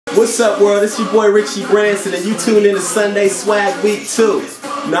What's up, world? It's your boy Richie Branson, and you tuned in to Sunday Swagg Week 2.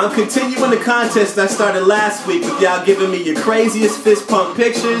 Now I'm continuing the contest I started last week with y'all giving me your craziest fist pump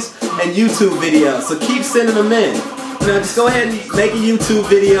pictures and YouTube videos. So keep sending them in. Now just go ahead and make a YouTube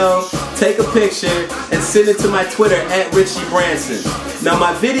video, take a picture, and send it to my Twitter at Richie Branson. Now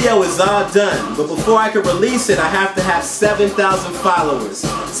my video is all done, but before I can release it, I have to have 7,000 followers.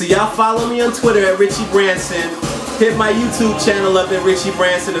 So y'all follow me on Twitter at Richie Branson, hit my YouTube channel up at Richie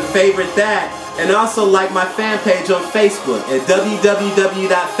Branson and favorite that, and also like my fan page on Facebook at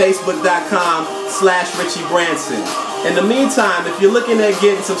www.facebook.com/Richie Branson. In the meantime, if you're looking at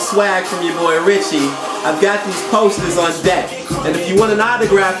getting some swag from your boy Richie, I've got these posters on deck. And if you want an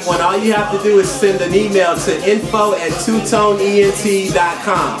autographed one, all you have to do is send an email to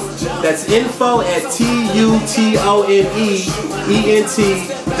info@twotoneent.com. That's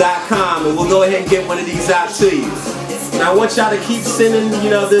info@twotoneent.com, and we'll go ahead and get one of these out to you. Now I want y'all to keep sending, the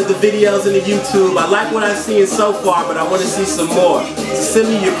videos and the YouTube. I like what I've seen so far, but I want to see some more. So send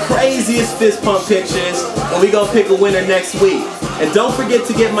me your craziest fist pump pictures, and we gonna pick a winner next week. And don't forget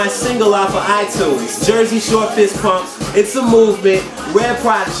to get my single off of iTunes, Jersey Shore Fist Pump, It's a Movement, Red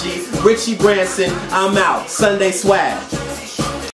Prodigy, Richie Branson. I'm out. Sunday Swagg.